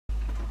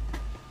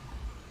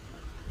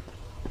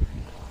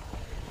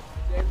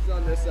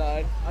Other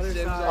side. Other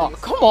side. Oh,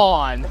 come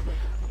on.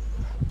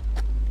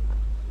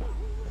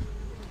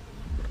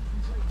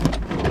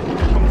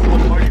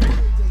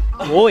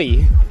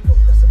 Boy.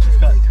 It's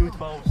got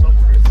 212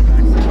 subwoofers.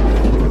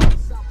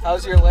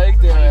 How's your leg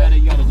doing?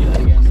 You gotta do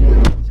that again.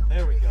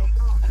 There we go.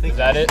 Is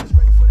that it?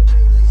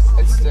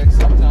 It sticks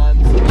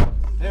sometimes.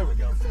 There we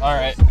go. All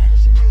right.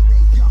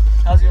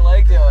 How's your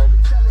leg doing?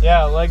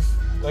 Yeah, legs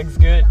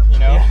good, you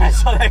know. Yeah, I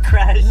saw that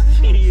crash.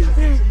 Jeez.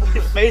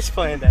 His face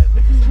planted.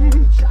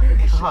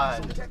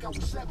 God.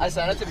 I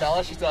sent it to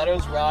Bella. She thought it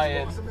was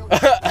Ryan.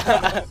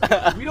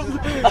 We don't.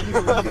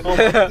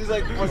 He's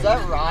like, was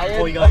that Ryan?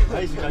 Oh, you got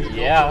nice.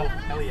 Yeah.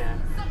 Hell yeah.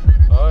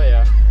 Oh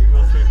yeah. Big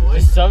real three The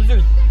boys. subs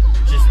are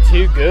just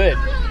too good.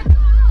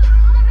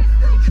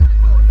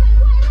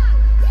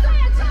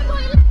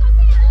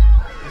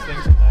 These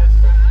things are nice.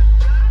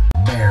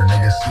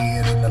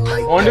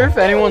 I wonder if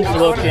anyone's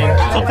looking.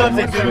 Sometimes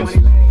they do.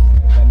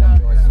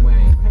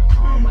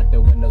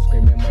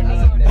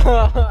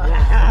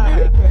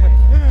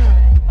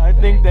 I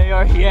think they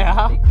are,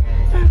 yeah.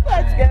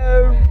 Let's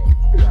go.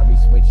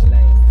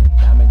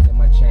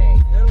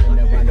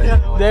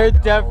 They're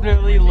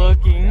definitely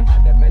looking.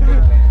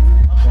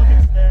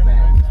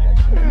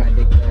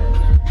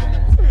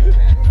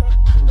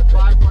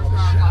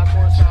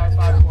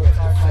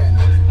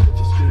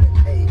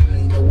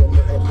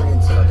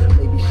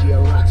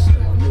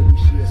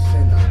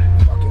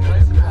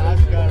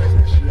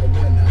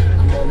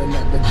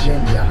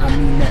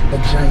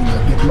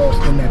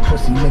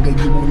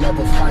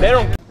 They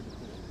don't.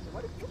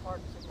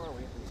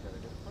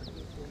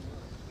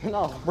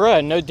 No.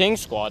 Bruh, no ding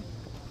squad.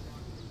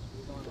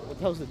 What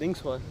the hell's the ding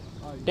squad?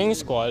 Ding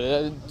squad.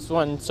 It's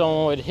when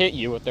someone would hit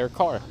you with their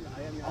car.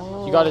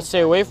 Oh. You gotta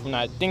stay away from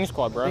that. Ding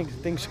squad, bro.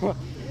 Ding squad.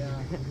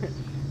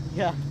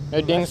 Yeah.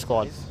 No ding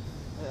squad. Look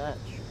at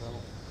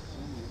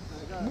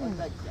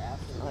that.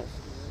 Nice.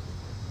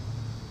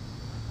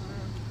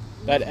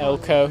 That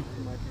Elko.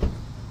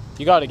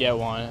 You gotta get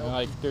one.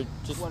 Like, they're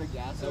just. Want a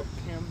gas up,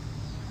 Cam?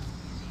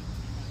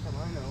 Come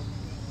on, no.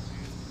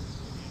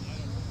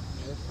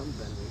 There's some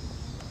bending.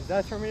 Is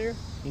that a Terminator?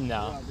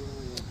 No.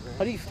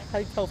 How do you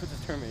tell if it's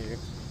a Terminator?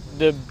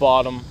 The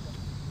bottom.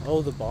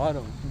 Oh, the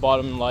bottom.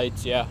 Bottom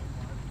lights, yeah.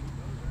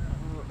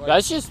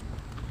 That's just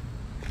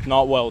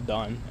not well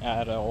done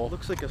at all.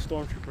 Looks like a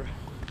stormtrooper.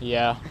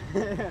 Yeah.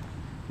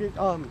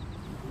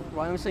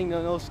 Ryan was saying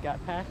no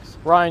scat packs.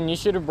 Ryan, you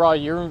should have brought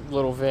your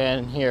little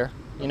van here,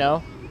 you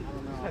know?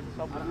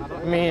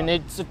 I mean,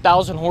 it's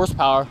 1,000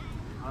 horsepower.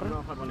 I don't know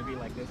if I'd want to be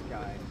like this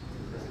guy.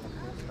 This is a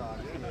full stock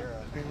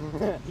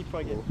Sierra. He'd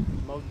probably get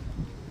mowed.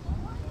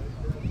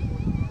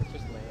 It's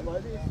just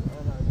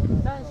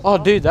lame. Oh,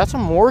 dude, that's a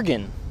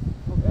Morgan.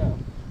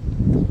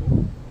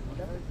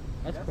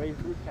 That's crazy.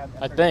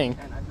 I think.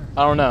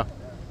 I don't know.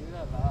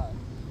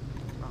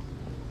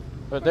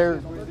 But they're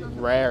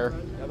rare.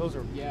 Yeah, those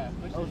are. Yeah.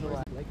 Those are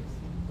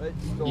like.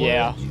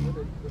 Yeah.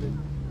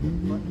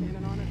 Front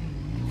cannon on it.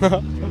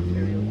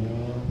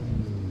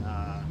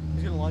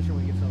 He's gonna launch it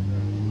when he gets up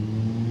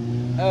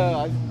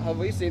there. Have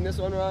we seen this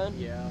one, Ryan?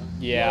 Yeah.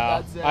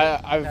 Yeah, that's it.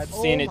 I've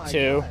seen it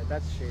too. God,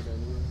 that's shaded.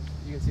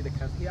 You can see the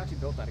he actually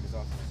built that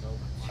exhaust himself.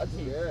 That's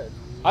good.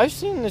 I've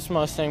seen this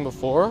Mustang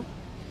before.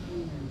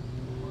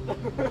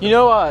 You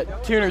know,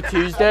 Tuner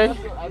Tuesday?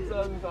 That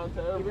doesn't sound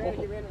terrible.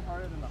 He ran it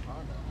harder than the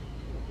Honda.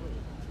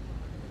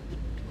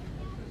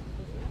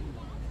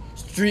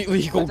 Street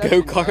legal That's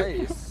actually go-kart.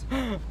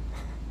 nice.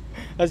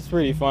 That's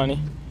pretty funny.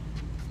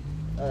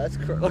 That's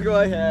look at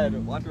my head.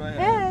 Watch my head.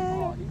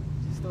 Oh,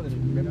 he still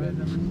didn't rip it.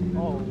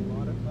 Oh,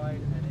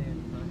 modified NA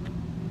Impreza.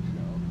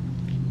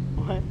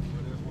 What?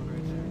 There's one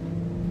right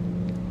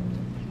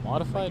there.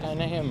 Modified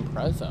NA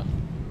Impreza.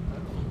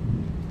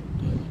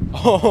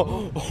 Part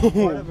Oh.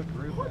 of a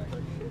group,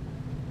 actually.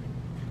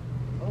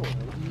 Oh,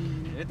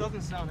 it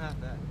doesn't sound half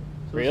bad.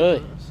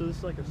 Really? So this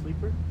is like a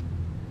sleeper?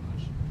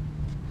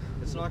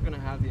 It's not gonna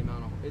have the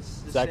amount of.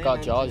 It's the That same got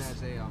engine Jaws.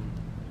 as a you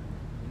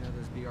know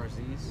those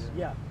BRZs.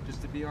 Yeah.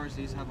 Just the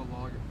BRZs have a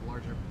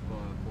larger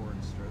bore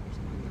and stroke or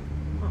something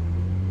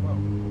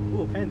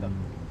Whoa. Ooh, Panda.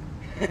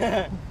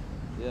 Yeah,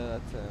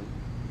 that's him. like that.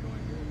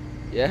 Going good.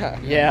 Yeah.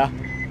 Yeah.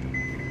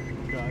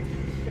 God.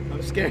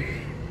 I'm scared.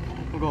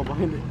 I'm going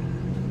behind it.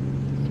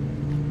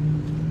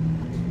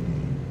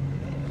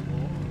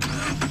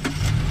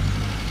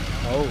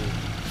 Oh.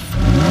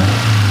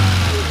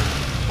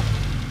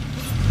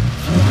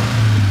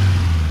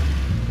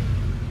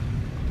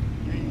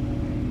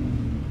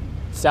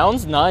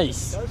 Sounds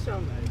nice. It does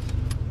sound nice.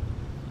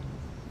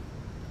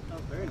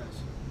 Sounds very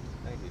nice.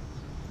 Thank you.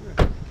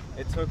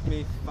 It took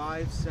me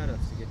 5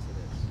 setups to get to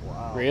this.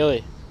 Wow.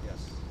 Really?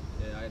 Yes.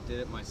 Yeah, I did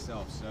it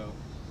myself. So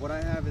what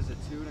I have is a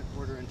 2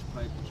 1/4 inch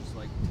pipe, just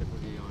like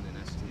typically on an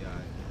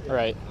STI.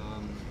 Right.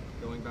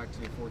 Going back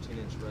to a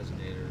 14-inch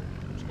resonator,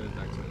 which goes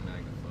back to the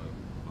MagnaFlow.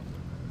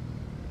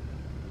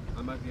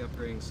 I might be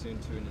upgrading soon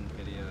to an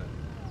NVIDIA.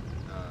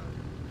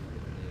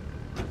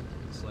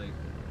 It's like,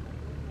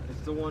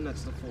 it's the one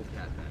that's the full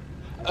cat pack.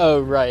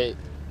 Oh, right.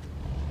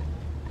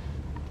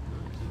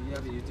 Do you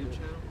have a YouTube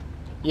channel?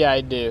 Yeah,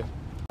 I do.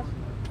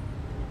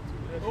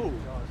 Oh.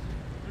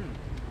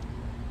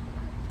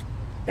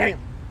 Damn.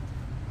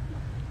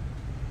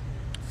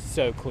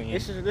 So clean.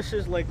 This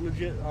is like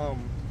legit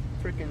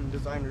freaking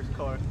designer's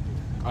car.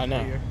 I know.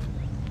 Right here.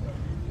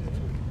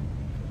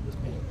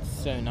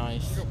 So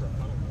nice.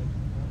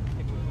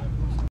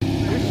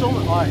 There's so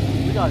much. Alright,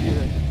 we gotta do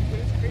this.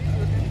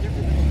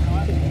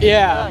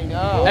 Yeah. I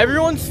know.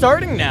 Everyone's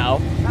starting now.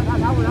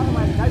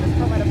 That just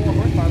might have more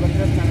horsepower, but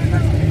that's kind of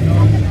nice.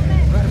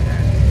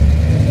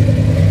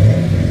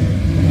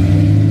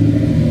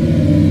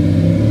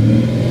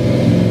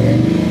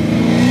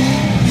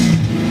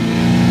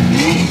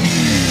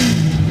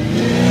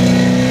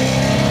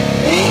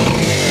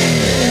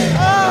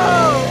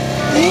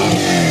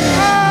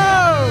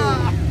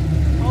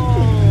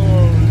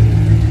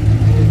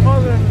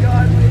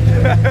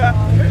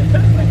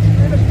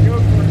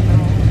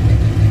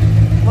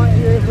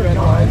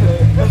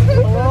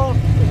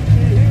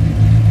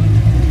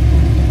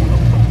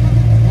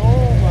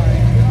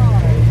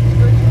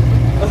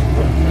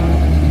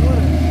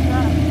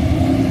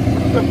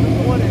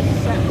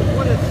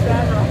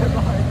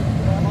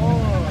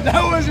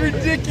 That was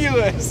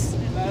ridiculous.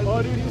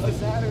 Oh, dude, he's the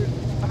Saturn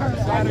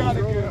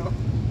bro.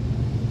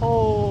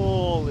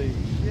 Holy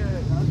shit. I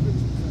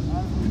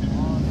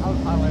was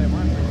highlighting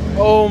mine.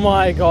 Oh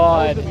my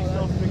god. I was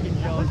so freaking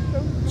jealous.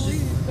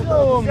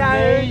 So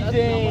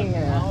amazing. Oh,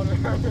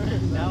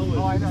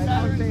 I know.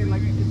 I'm saying,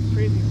 like, it's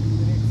crazy. The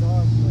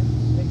exhaust, like,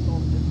 makes all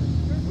the difference.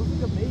 It looks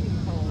like amazing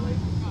how, like,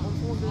 when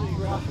someone's doing the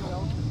exhaust,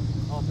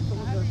 but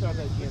someone's gonna start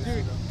that GMC.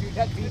 Dude,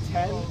 that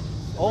V10.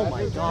 Oh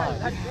my god.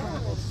 That's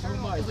so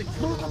much. It's like,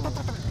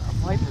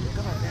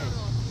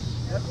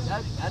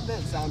 that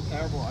didn't sound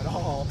terrible at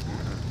all.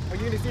 Are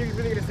you gonna see? You're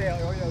really gonna say,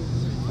 oh yeah,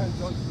 this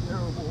sounds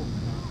terrible.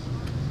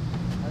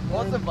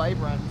 What's the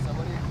vibe run?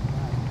 Somebody. I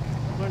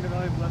learned a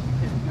valuable lesson.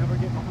 Never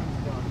get behind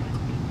the gun.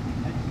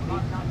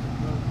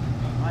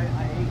 I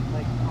ate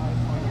like 5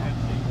 cognac.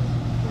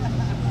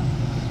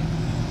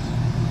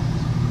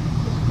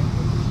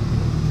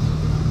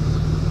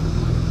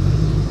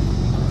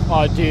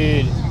 Oh,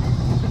 dude.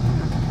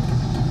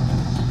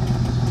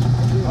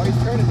 Oh, he's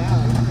turning now.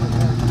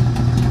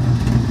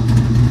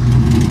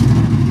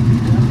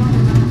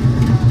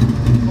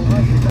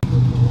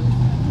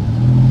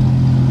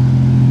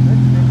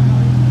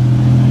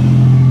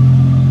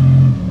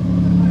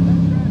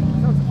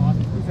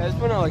 It's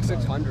been at like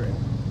 600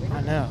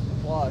 I know.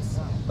 plus.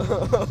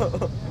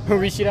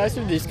 We should ask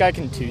if this guy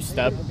can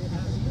two-step.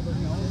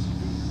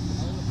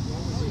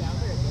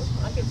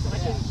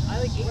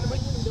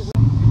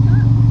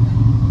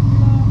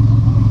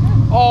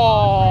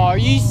 Oh, are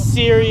you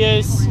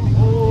serious?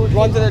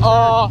 Run to the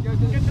Oh,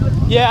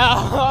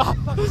 yeah.